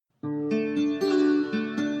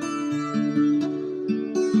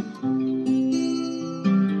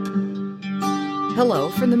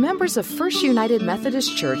Hello from the members of First United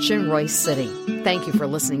Methodist Church in Royse City. Thank you for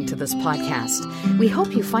listening to this podcast. We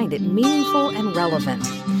hope you find it meaningful and relevant.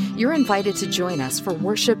 You're invited to join us for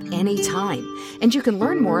worship anytime, and you can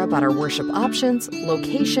learn more about our worship options,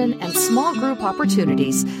 location, and small group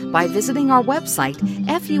opportunities by visiting our website,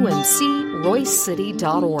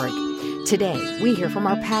 fumcroysecity.org. Today, we hear from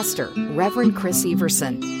our pastor, Reverend Chris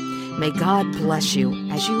Everson. May God bless you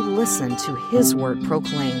as you listen to His word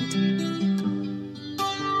proclaimed.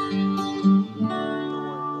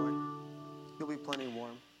 You'll be plenty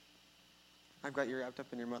warm. I've got you wrapped up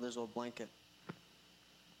in your mother's old blanket.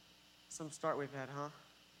 Some start we've had, huh?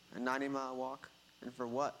 A 90-mile walk. And for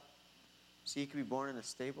what? So you could be born in a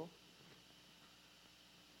stable?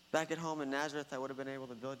 Back at home in Nazareth, I would have been able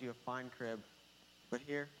to build you a fine crib. But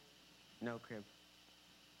here, no crib.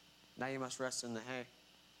 Now you must rest in the hay.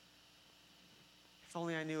 If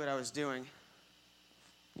only I knew what I was doing.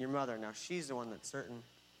 Your mother, now she's the one that's certain,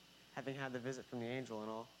 having had the visit from the angel and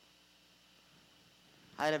all.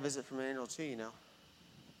 I had a visit from an angel too, you know.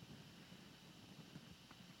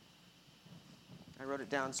 I wrote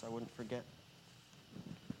it down so I wouldn't forget.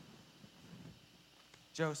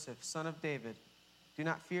 Joseph, son of David, do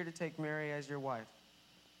not fear to take Mary as your wife,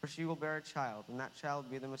 for she will bear a child, and that child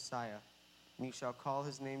will be the Messiah, and you shall call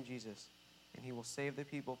his name Jesus, and he will save the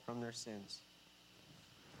people from their sins.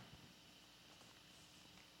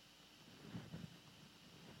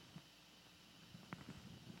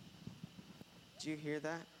 Do you hear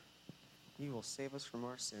that? You will save us from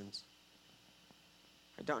our sins.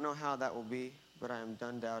 I don't know how that will be, but I am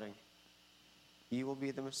done doubting. You will be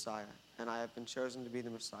the Messiah, and I have been chosen to be the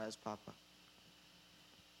Messiah's papa.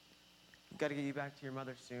 I've got to get you back to your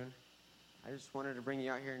mother soon. I just wanted to bring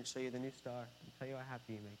you out here and show you the new star and tell you how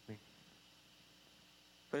happy you make me.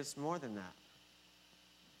 But it's more than that.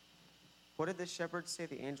 What did the shepherds say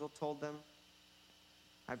the angel told them?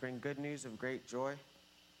 I bring good news of great joy.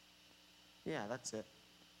 Yeah, that's it.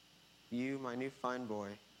 You, my new fine boy,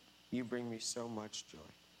 you bring me so much joy.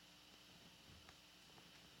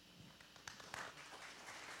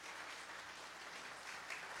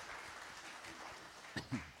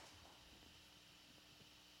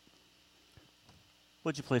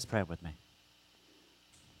 Would you please pray with me?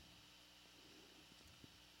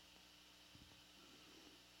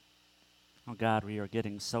 Oh God, we are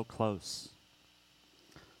getting so close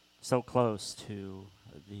to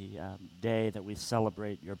the day that we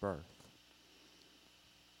celebrate your birth.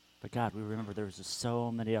 But God, we remember there's just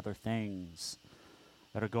so many other things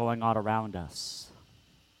that are going on around us.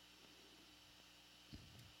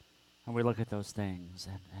 And we look at those things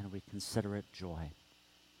and we consider it joy.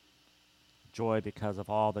 Joy because of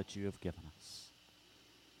all that you have given us.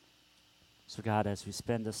 So God, as we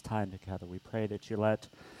spend this time together, we pray that you let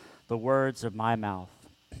the words of my mouth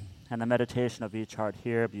and the meditation of each heart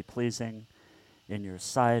here be pleasing in your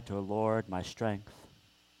sight, O Lord, my strength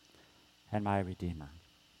and my Redeemer.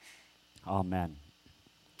 Amen.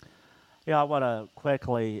 I want to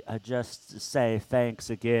quickly just say thanks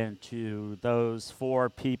again to those 4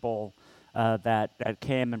 people that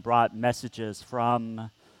came and brought messages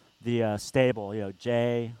from the stable.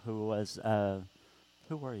 Jay, who was,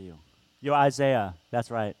 who were you? You're Isaiah,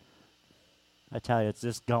 that's right. I tell you, it's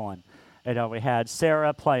just going. We had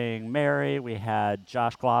Sarah playing Mary. We had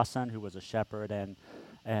Josh Glosson, who was a shepherd, and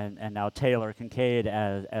now Taylor Kincaid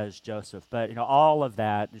as Joseph. But all of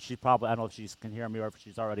that, she probably, I don't know if she can hear me or if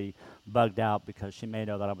she's already bugged out because she may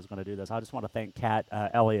know that I was going to do this. I just want to thank Kat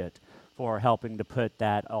Elliott for helping to put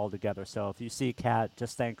that all together. So if you see Kat,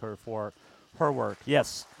 just thank her for her work.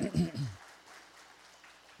 Yes.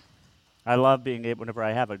 I love being able, whenever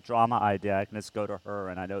I have a drama idea, I can just go to her,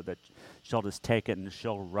 and I know that she'll just take it and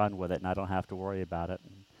she'll run with it, and I don't have to worry about it.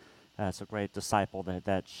 And that's a great disciple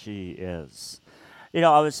that she is.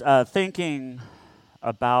 I was thinking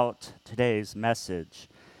about today's message,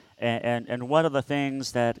 and one of the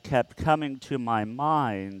things that kept coming to my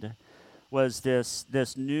mind was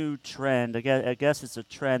this new trend. I guess it's a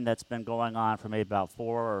trend that's been going on for maybe about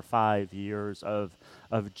 4 or 5 years of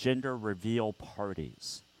gender reveal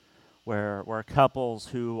parties, where couples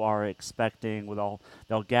who are expecting,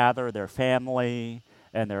 they'll gather their family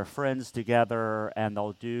and their friends together, and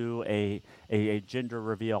they'll do a gender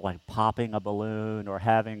reveal, like popping a balloon or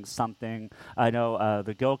having something. I know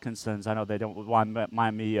the Gilkinsons, I know they don't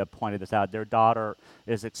mind me pointing this out. Their daughter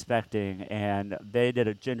is expecting, and they did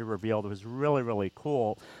a gender reveal that was really, really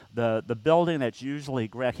cool. The building that's usually,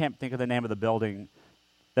 I can't think of the name of the building,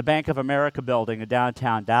 the Bank of America building in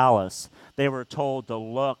downtown Dallas, they were told to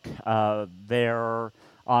look there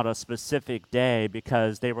on a specific day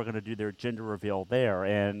because they were going to do their gender reveal there,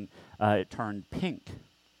 and it turned pink,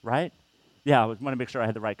 right? Yeah, I want to make sure I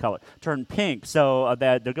had the right color. Turned pink, so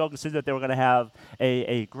that the girl could see that they were going to have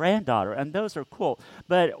a granddaughter, and those are cool.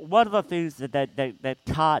 But one of the things that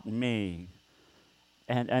caught me,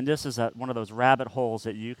 and this is one of those rabbit holes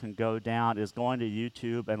that you can go down, is going to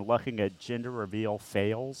YouTube and looking at gender reveal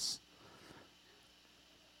fails.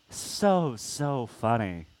 So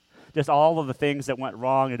funny. Just all of the things that went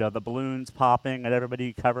wrong, the balloons popping and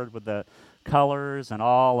everybody covered with the colors and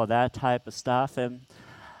all of that type of stuff. And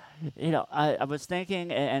I was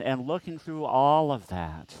thinking and looking through all of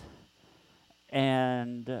that,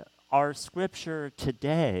 and our scripture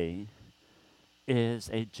today is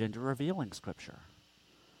a gender-revealing scripture.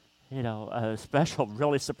 A special,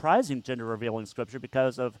 really surprising gender-revealing scripture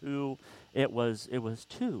because of who it was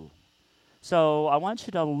to. So I want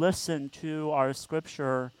you to listen to our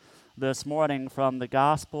scripture this morning from the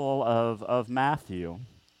Gospel of Matthew,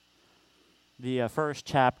 the first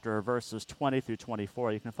chapter, verses 20 through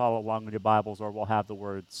 24. You can follow along with your Bibles, or we'll have the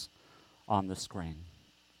words on the screen.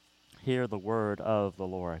 Hear the word of the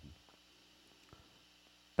Lord.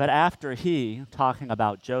 But after he, talking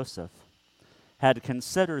about Joseph, had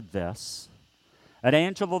considered this, an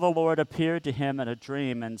angel of the Lord appeared to him in a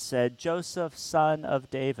dream and said, "Joseph, son of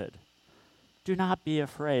David, do not be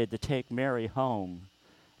afraid to take Mary home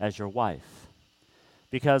as your wife,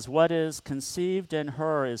 because what is conceived in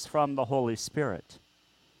her is from the Holy Spirit,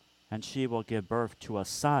 and she will give birth to a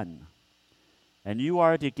son. And you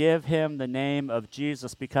are to give him the name of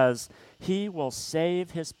Jesus, because he will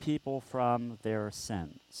save his people from their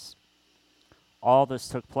sins." All this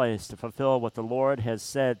took place to fulfill what the Lord has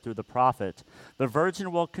said through the prophet. The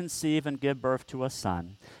virgin will conceive and give birth to a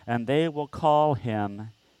son, and they will call him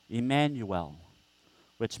Emmanuel,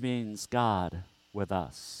 which means God with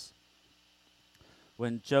us.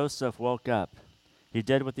 When Joseph woke up, he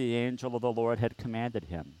did what the angel of the Lord had commanded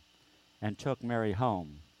him, and took Mary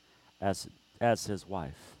home as his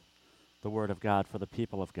wife. The word of God for the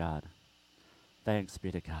people of God. Thanks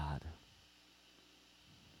be to God.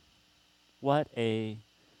 What a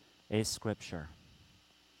scripture.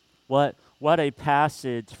 What a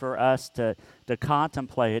passage for us to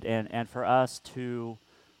contemplate and for us to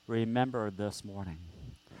remember this morning.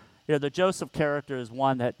 The Joseph character is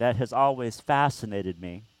one that has always fascinated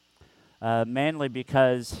me, mainly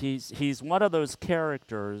because he's one of those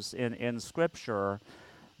characters in Scripture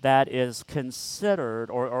that is considered,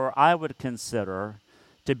 or I would consider,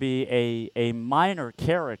 to be a minor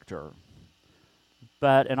character,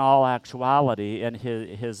 but in all actuality, in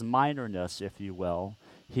his minorness, if you will,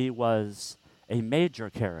 he was a major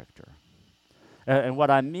character. And what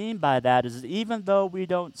I mean by that is, even though we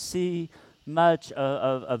don't see much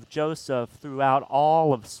of Joseph throughout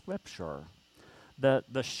all of Scripture,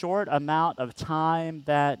 the short amount of time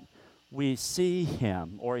that we see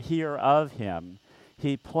him or hear of him,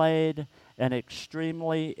 he played an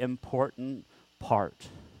extremely important part.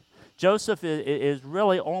 Joseph is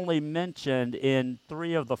really only mentioned in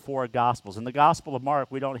 3 of the 4 Gospels. In the Gospel of Mark,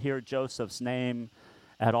 we don't hear Joseph's name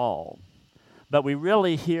at all. But we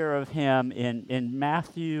really hear of him in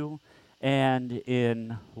Matthew and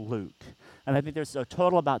in Luke. And I think there's a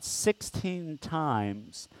total about 16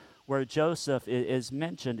 times where Joseph is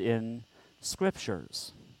mentioned in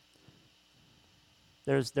Scriptures.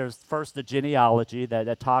 There's first the genealogy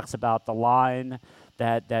that talks about the line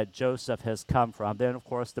that Joseph has come from. Then, of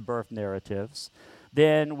course, the birth narratives.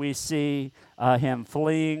 Then we see him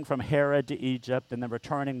fleeing from Herod to Egypt and then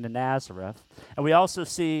returning to Nazareth. And we also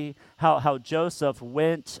see how Joseph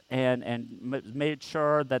went and made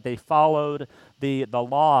sure that they followed the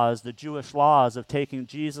laws, the Jewish laws of taking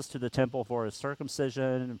Jesus to the temple for his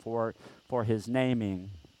circumcision and for his naming.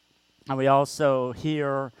 And we also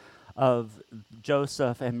hear of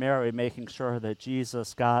Joseph and Mary making sure that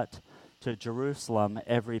Jesus got to Jerusalem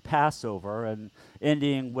every Passover, and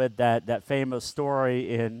ending with that famous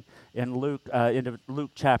story in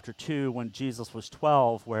Luke chapter 2 when Jesus was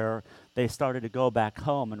 12, where they started to go back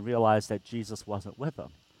home and realized that Jesus wasn't with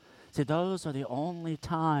them. See, those are the only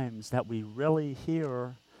times that we really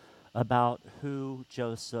hear about who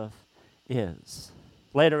Joseph is.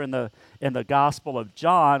 Later in the Gospel of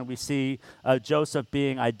John, we see Joseph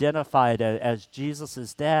being identified as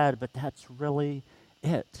Jesus' dad, but that's really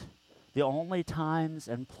it. The only times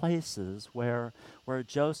and places where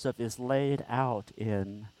Joseph is laid out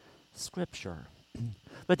in Scripture.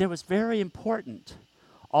 But there was very important,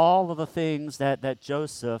 all of the things that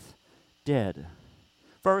Joseph did.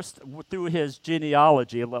 First, through his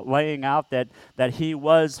genealogy, laying out that he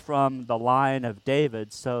was from the line of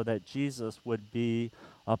David, so that Jesus would be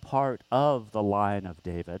a part of the line of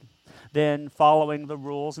David. Then following the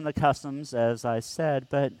rules and the customs, as I said,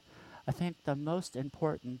 but I think the most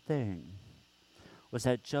important thing was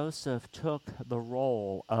that Joseph took the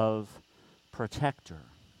role of protector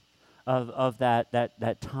of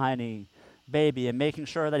that tiny baby, and making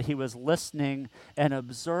sure that he was listening and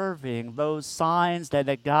observing those signs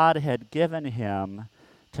that God had given him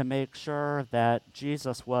to make sure that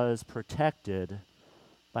Jesus was protected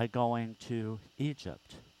by going to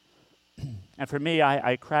Egypt. And for me,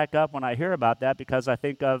 I crack up when I hear about that, because I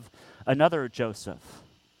think of another Joseph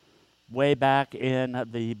way back in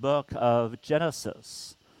the book of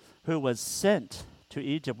Genesis, who was sent to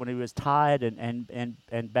Egypt when he was tied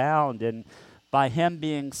and bound. And by him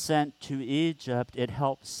being sent to Egypt, it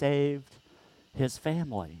helped save his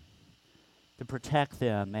family, to protect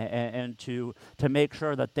them and to make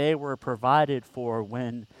sure that they were provided for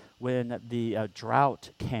when the drought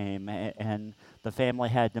came and the family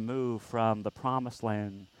had to move from the promised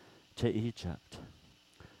land to Egypt.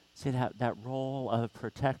 See, that role of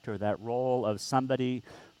protector, that role of somebody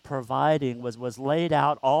providing was laid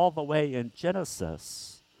out all the way in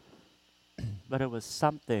Genesis, but it was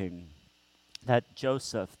something that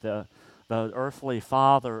Joseph, the earthly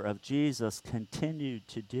father of Jesus, continued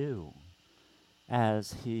to do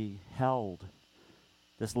as he held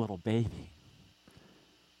this little baby.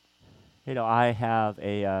 You know, I have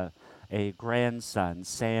a grandson,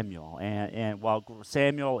 Samuel, and while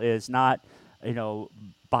Samuel is not,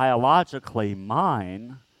 biologically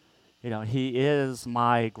mine, he is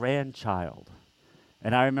my grandchild.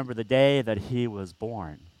 And I remember the day that he was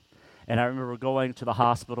born. And I remember going to the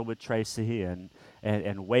hospital with Tracy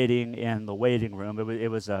and waiting in the waiting room. It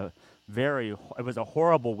was a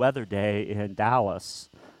horrible weather day in Dallas.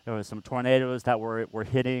 There was some tornadoes that were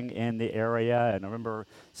hitting in the area, and I remember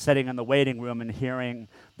sitting in the waiting room and hearing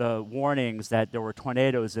the warnings that there were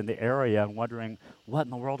tornadoes in the area and wondering, what in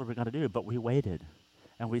the world are we going to do? But we waited,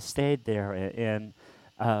 and we stayed there, and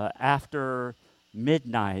after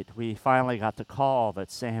midnight, we finally got the call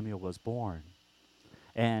that Samuel was born.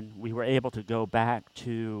 And we were able to go back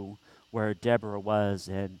to where Deborah was,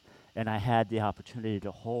 and I had the opportunity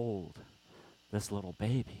to hold this little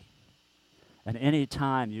baby. And any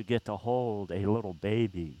time you get to hold a little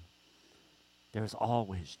baby, there's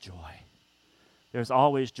always joy. There's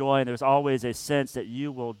always joy, and there's always a sense that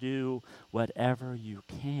you will do whatever you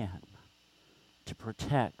can to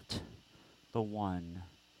protect the one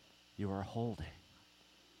you are holding.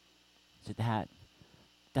 So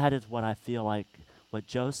that is what I feel like what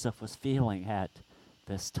Joseph was feeling at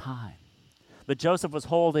this time. But Joseph was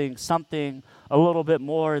holding something a little bit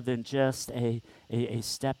more than just a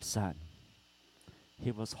stepson.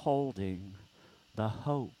 He was holding the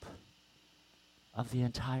hope of the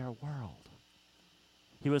entire world.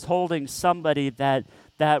 He was holding somebody that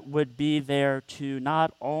would be there to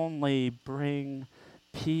not only bring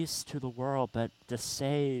peace to the world, but to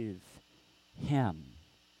save him.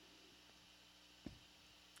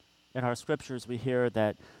 In our scriptures, we hear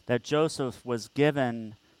that Joseph was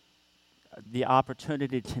given the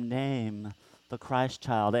opportunity to name the Christ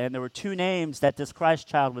child. And there were two names that this Christ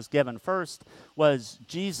child was given. First was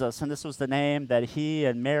Jesus, and this was the name that he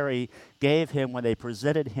and Mary gave him when they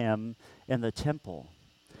presented him in the temple.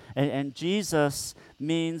 And Jesus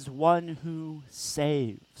means one who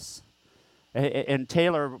saves. And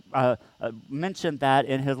Taylor mentioned that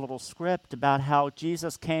in his little script about how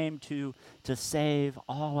Jesus came to save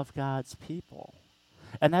all of God's people.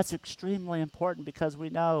 And that's extremely important, because we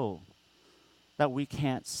know that we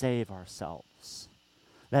can't save ourselves.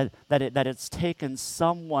 That it's taken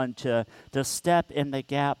someone to step in the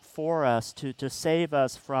gap for us, to save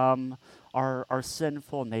us from our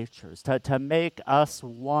sinful natures, to make us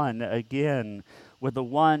one again with the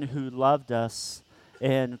one who loved us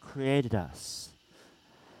and created us.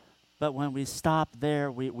 But when we stop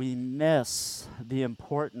there, we miss the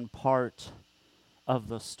important part of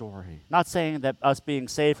the story. Not saying that us being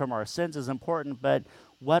saved from our sins is important, but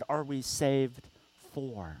what are we saved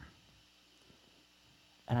for?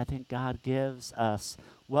 And I think God gives us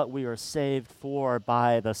what we are saved for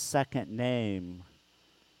by the second name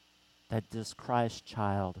that this Christ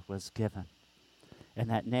child was given. And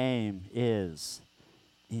that name is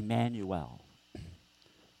Emmanuel,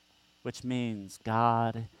 which means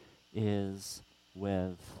God is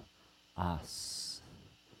with us.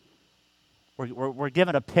 We're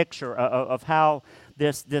given a picture of how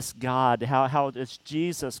this God, how this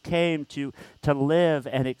Jesus came to live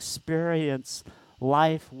and experience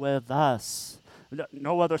life with us.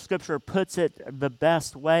 No other scripture puts it the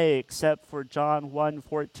best way except for John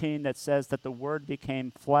 1:14 that says that the Word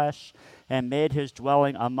became flesh and made his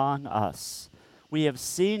dwelling among us. We have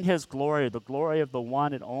seen his glory, the glory of the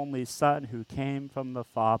one and only Son who came from the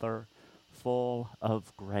Father, full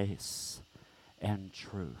of grace and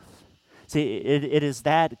truth. See, it is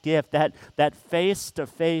that gift, that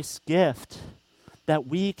face-to-face gift, that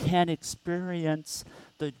we can experience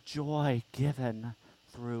the joy given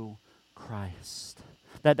through Christ.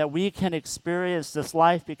 That we can experience this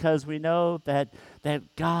life because we know that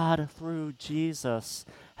God, through Jesus,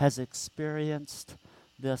 has experienced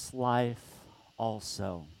this life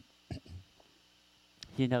also.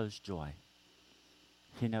 He knows joy.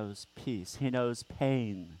 He knows peace. He knows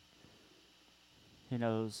pain. He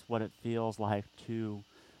knows what it feels like to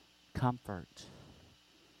comfort.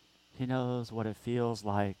 He knows what it feels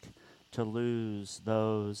like to lose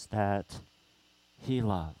those that he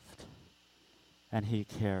loved and he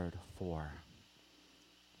cared for.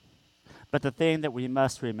 But the thing that we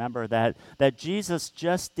must remember that Jesus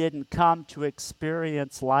just didn't come to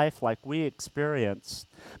experience life like we experienced,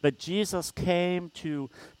 but Jesus came to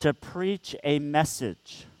preach a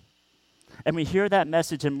message. And we hear that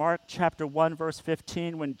message in Mark chapter 1, verse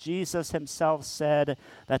 15, when Jesus himself said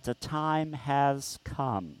that the time has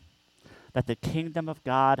come, that the kingdom of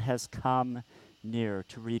God has come near,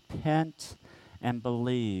 to repent and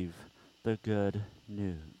believe the good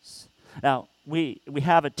news. Now, we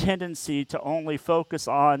have a tendency to only focus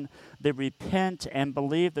on the repent and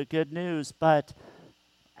believe the good news, but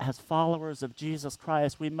as followers of Jesus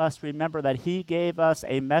Christ, we must remember that he gave us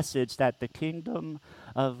a message that the kingdom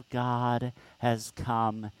of God has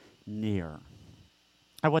come near.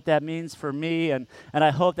 And what that means for me, and I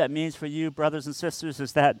hope that means for you, brothers and sisters,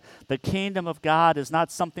 is that the kingdom of God is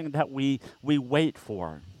not something that we wait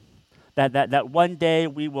for. That one day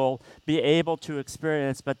we will be able to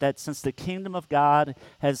experience, but that since the kingdom of God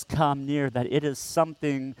has come near, that it is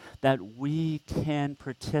something that we can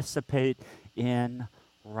participate in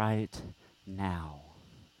right now.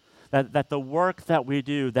 That the work that we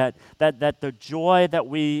do, that the joy that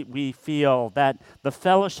we feel, that the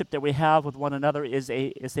fellowship that we have with one another is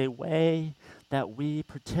a way that we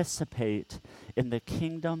participate in the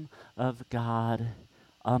kingdom of God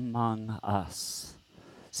among us.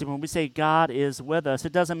 See, when we say God is with us,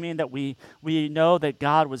 it doesn't mean that we know that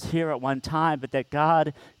God was here at one time, but that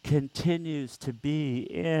God continues to be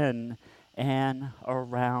in and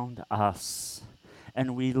around us.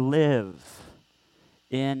 And we live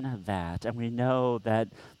in that. And we know that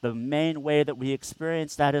the main way that we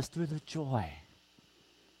experience that is through the joy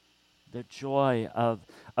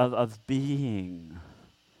of being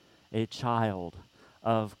a child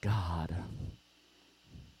of God.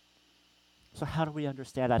 So how do we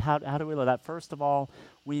understand that? How do we know that? First of all,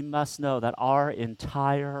 we must know that our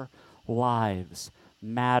entire lives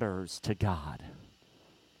matters to God.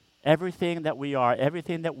 Everything that we are,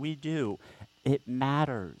 everything that we do, it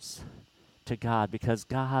matters to God because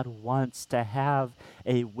God wants to have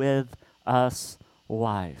a with us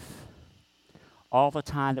life. All the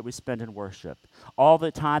time that we spend in worship, all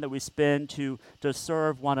the time that we spend to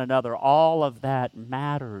serve one another, all of that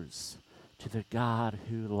matters to the God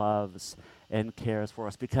who loves and cares for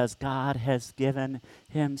us because God has given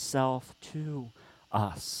himself to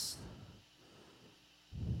us.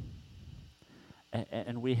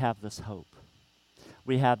 And we have this hope.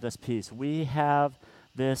 We have this peace. We have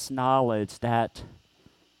this knowledge that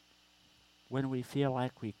when we feel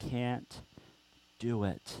like we can't do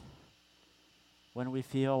it, when we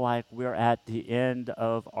feel like we're at the end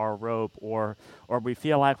of our rope or we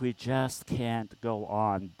feel like we just can't go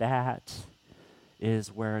on, that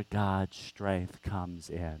is where God's strength comes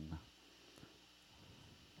in.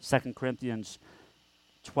 2 Corinthians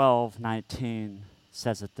 12:19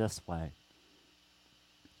 says it this way.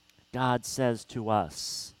 God says to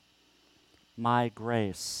us, "My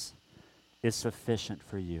grace is sufficient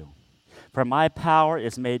for you, for my power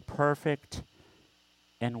is made perfect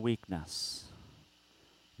in weakness.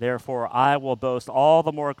 Therefore, I will boast all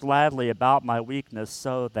the more gladly about my weakness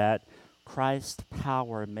so that Christ's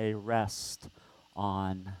power may rest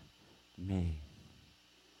on me."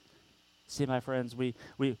 See, my friends, we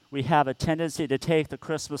have a tendency to take the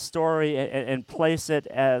Christmas story and place it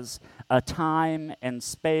as a time and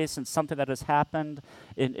space and something that has happened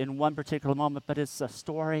in one particular moment, but it's a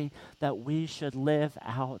story that we should live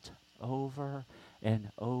out over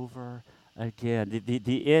and over again.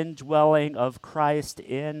 The indwelling of Christ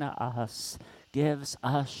in us gives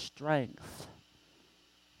us strength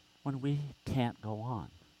when we can't go on.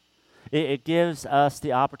 It gives us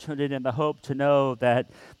the opportunity and the hope to know that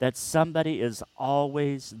somebody is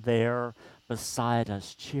always there beside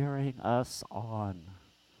us, cheering us on,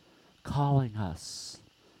 calling us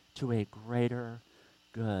to a greater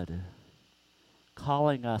good,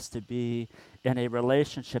 calling us to be in a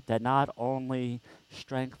relationship that not only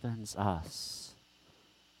strengthens us,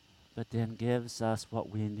 but then gives us what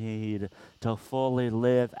we need to fully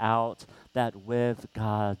live out that with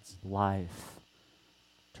God's life,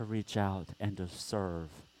 to reach out and to serve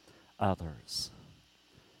others.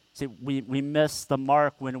 See, we miss the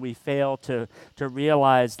mark when we fail to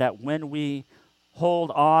realize that when we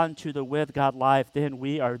hold on to the with God life, then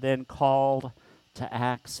we are then called to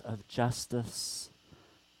acts of justice,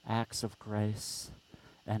 acts of grace,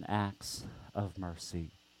 and acts of mercy.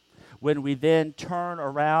 When we then turn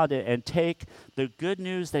around and take the good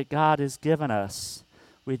news that God has given us,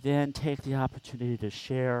 we then take the opportunity to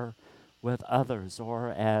share with others, or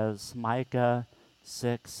as Micah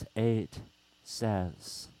 6:8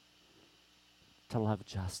 says, to love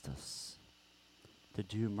justice, to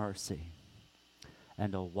do mercy,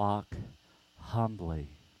 and to walk humbly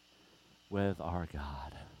with our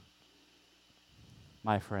God.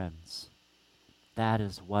 My friends, that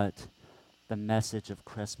is what the message of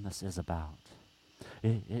Christmas is about.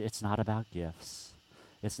 It's not about gifts.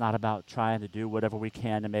 It's not about trying to do whatever we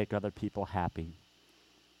can to make other people happy.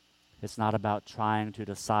 It's not about trying to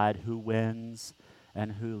decide who wins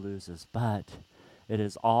and who loses, but it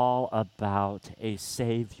is all about a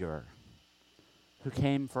Savior who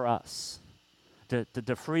came for us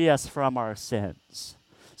to free us from our sins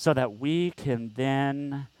so that we can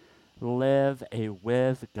then live a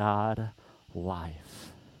with God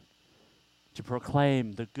life, to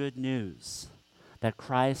proclaim the good news that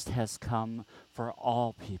Christ has come for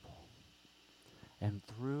all people. And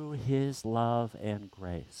through his love and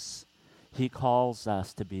grace, he calls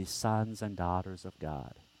us to be sons and daughters of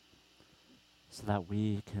God, so that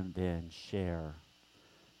we can then share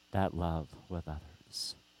that love with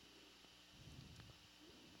others.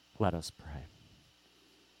 Let us pray.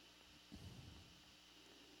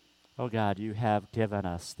 Oh God, you have given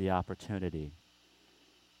us the opportunity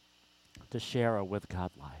to share a with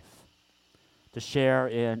God life, to share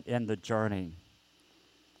in the journey,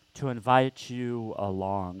 to invite you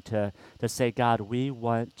along, to say, God, we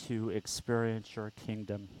want to experience your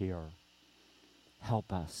kingdom here.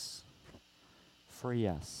 Help us. Free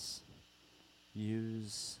us.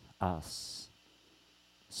 Use us,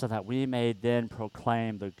 so that we may then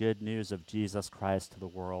proclaim the good news of Jesus Christ to the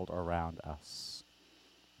world around us.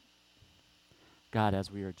 God,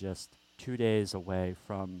 as we are just 2 days away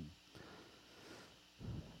from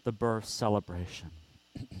the birth celebration,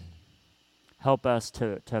 help us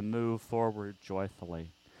to move forward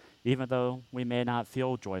joyfully, even though we may not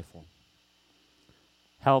feel joyful.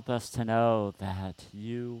 Help us to know that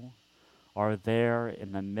you are there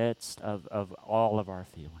in the midst of all of our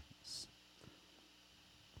feelings,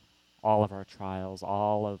 all of our trials,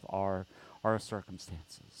 all of our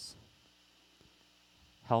circumstances.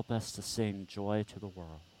 Help us to sing joy to the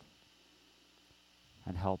world,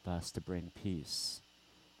 and help us to bring peace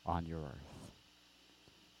on your earth.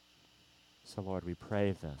 So, Lord, we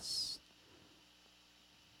pray this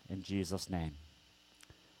in Jesus' name.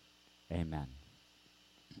 Amen.